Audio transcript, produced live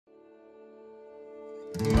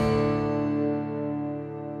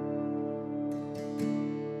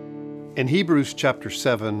In Hebrews chapter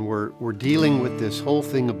 7, we're dealing with this whole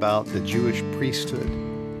thing about the Jewish priesthood.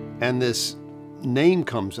 And this name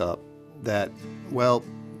comes up that, well,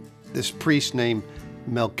 this priest named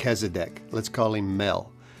Melchizedek, let's call him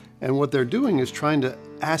Mel. And what they're doing is trying to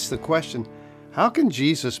ask the question, how can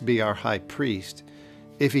Jesus be our high priest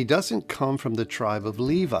if he doesn't come from the tribe of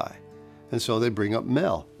Levi? And so they bring up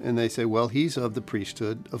Mel, and they say, well, he's of the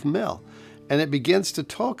priesthood of Mel. And it begins to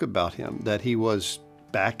talk about him, that he was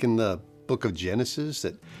back in the book of Genesis,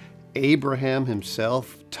 that Abraham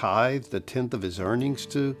himself tithed the 10th of his earnings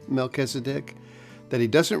to Melchizedek, that he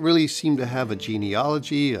doesn't really seem to have a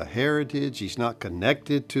genealogy, a heritage. He's not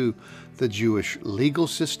connected to the Jewish legal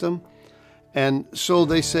system. And so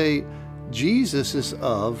they say Jesus is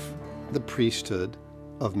of the priesthood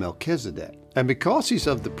of Melchizedek. And because he's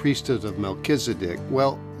of the priesthood of Melchizedek,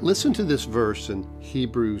 well, listen to this verse in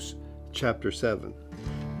Hebrews chapter 7.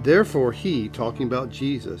 Therefore he, talking about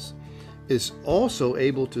Jesus, is also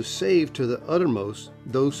able to save to the uttermost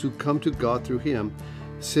those who come to God through him,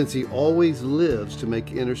 since he always lives to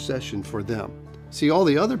make intercession for them. See, all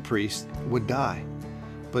the other priests would die,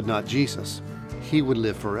 but not Jesus. He would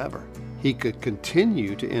live forever. He could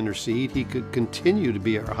continue to intercede. He could continue to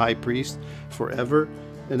be our high priest forever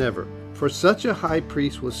and ever. For such a high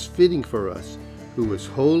priest was fitting for us, who was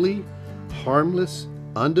holy, harmless,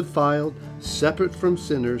 undefiled, separate from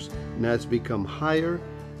sinners, and has become higher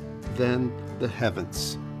than the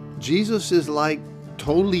heavens. Jesus is like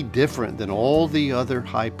totally different than all the other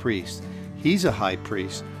high priests. He's a high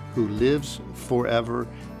priest who lives forever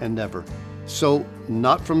and ever. So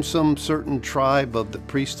not from some certain tribe of the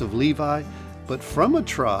priests of Levi, but from a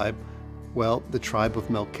tribe, well, the tribe of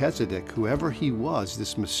Melchizedek, whoever he was,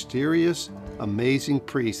 this mysterious, amazing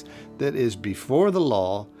priest that is before the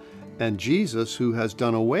law. And Jesus, who has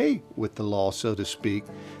done away with the law, so to speak,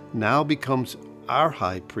 now becomes our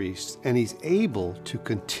high priest, and he's able to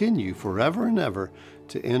continue forever and ever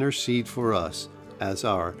to intercede for us as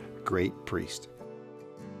our great priest.